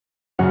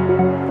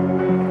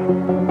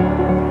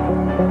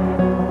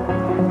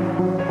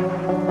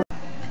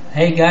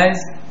Hey guys,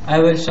 I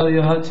will show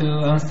you how to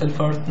install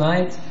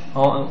Fortnite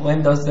on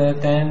Windows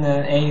 10,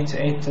 8,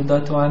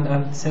 8.1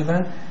 and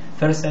 7.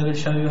 First I will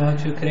show you how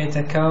to create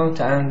an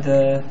account and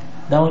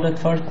download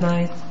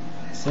Fortnite.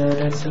 So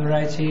let's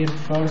write here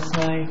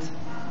Fortnite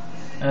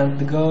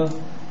and go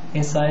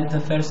inside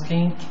the first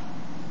link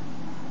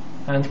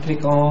and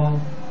click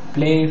on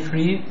play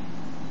free,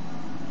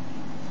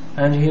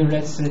 and here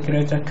let's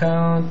create an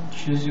account,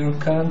 choose your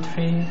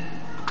country,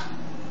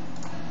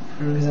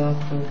 for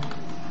example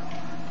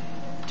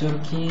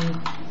Turkey,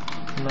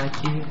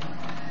 Maki,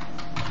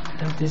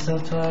 empty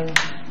software,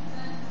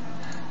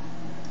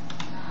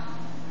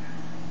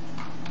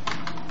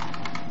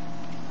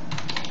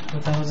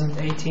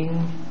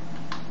 (2018)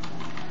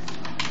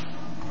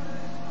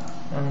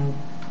 and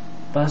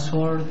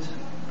password,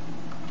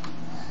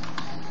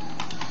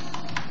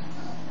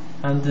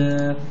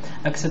 and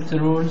accept the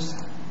rules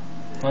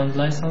and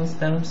license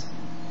terms.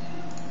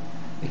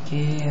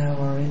 Okay, I have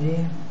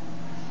already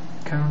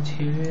account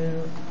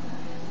here.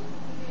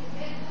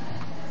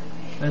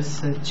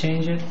 Let's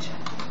change it.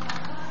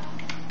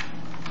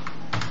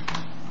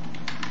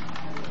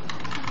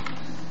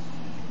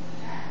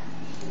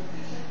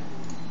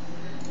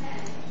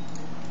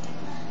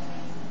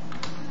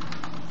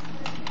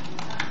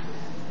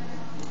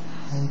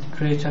 And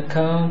create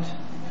account,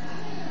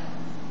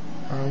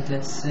 and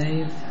let's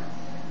save.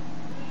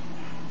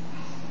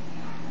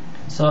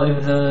 So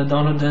if the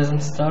download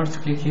doesn't start,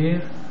 click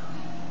here.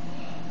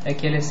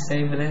 Okay, let's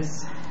save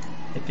this.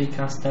 Epic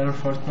installer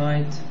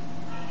Fortnite.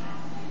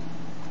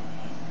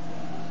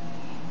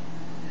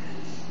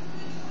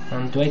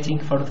 And waiting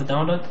for the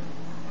download.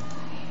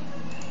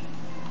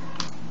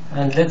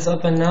 And let's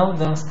open now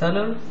the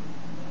installer.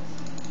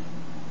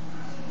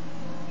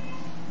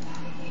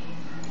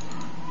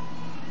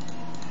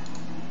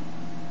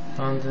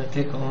 And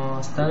click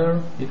on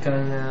installer. You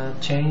can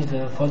change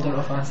the folder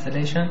of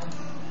installation.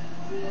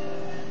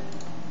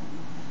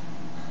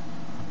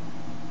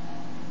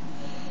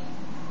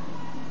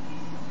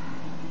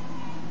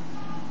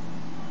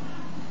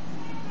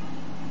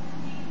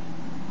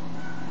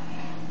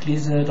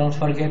 Please don't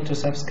forget to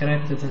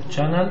subscribe to the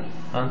channel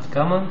and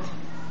comment.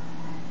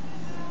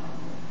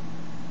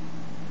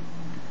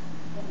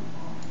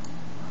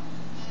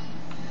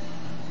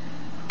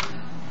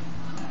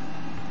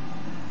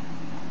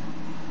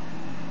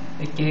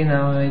 Okay,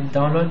 now I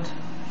download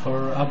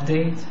for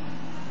update.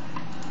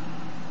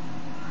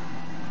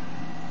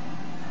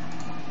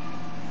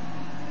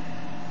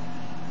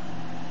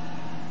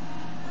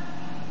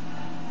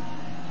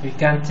 You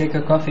can take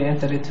a coffee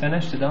until it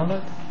finished to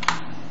download.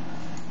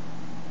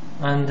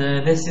 And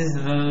this is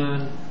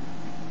the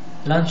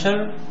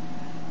launcher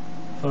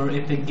for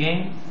Epic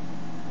Game,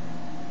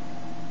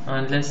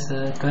 and let's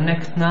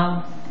connect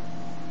now.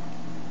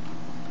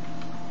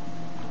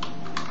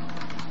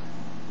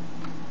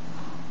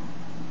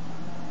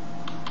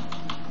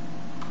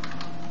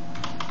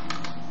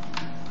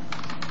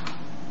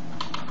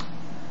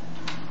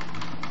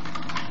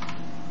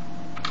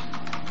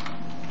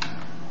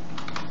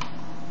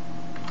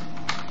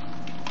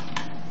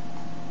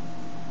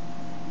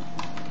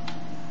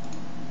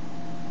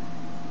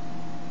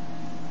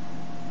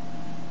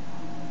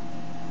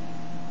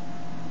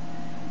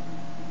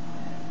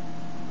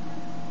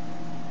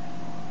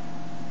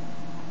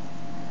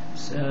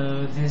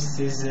 So this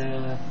is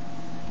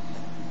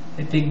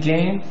Epic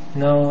Game.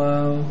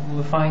 Now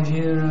we find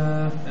here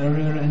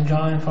earlier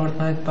enjoying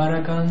Fortnite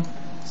Paragon.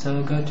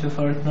 So go to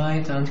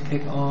Fortnite and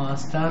click on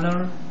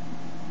installer.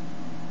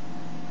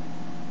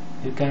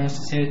 You can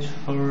search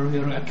for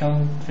your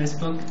account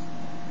Facebook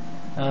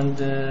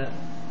and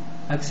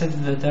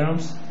accept the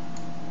terms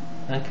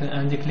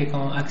and click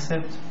on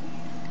accept.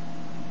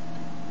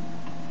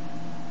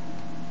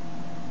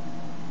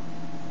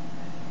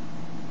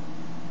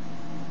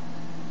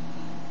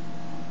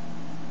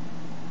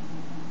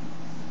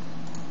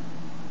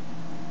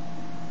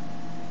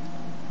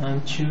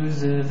 And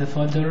choose the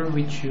folder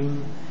which will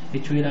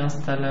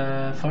install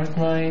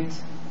Fortnite.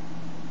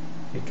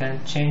 You can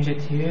change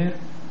it here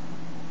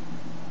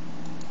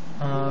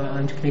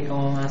and click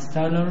on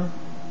installer.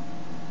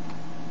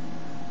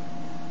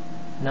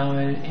 Now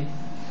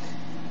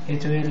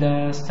it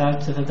will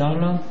start the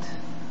download,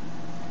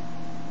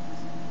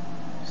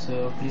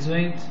 so please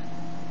wait.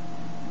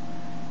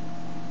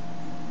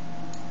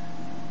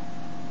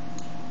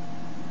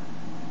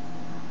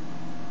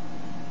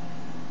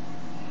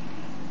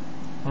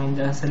 And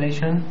the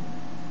installation.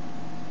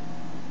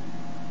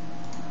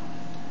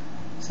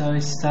 So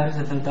it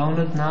started the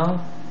download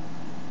now.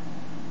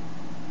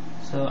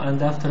 So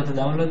and after the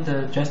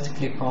download, just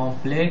click on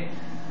play,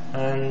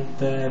 and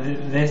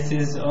this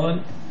is all.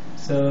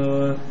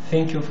 So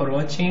thank you for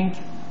watching,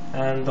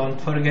 and don't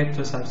forget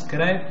to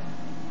subscribe.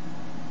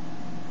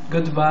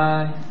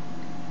 Goodbye.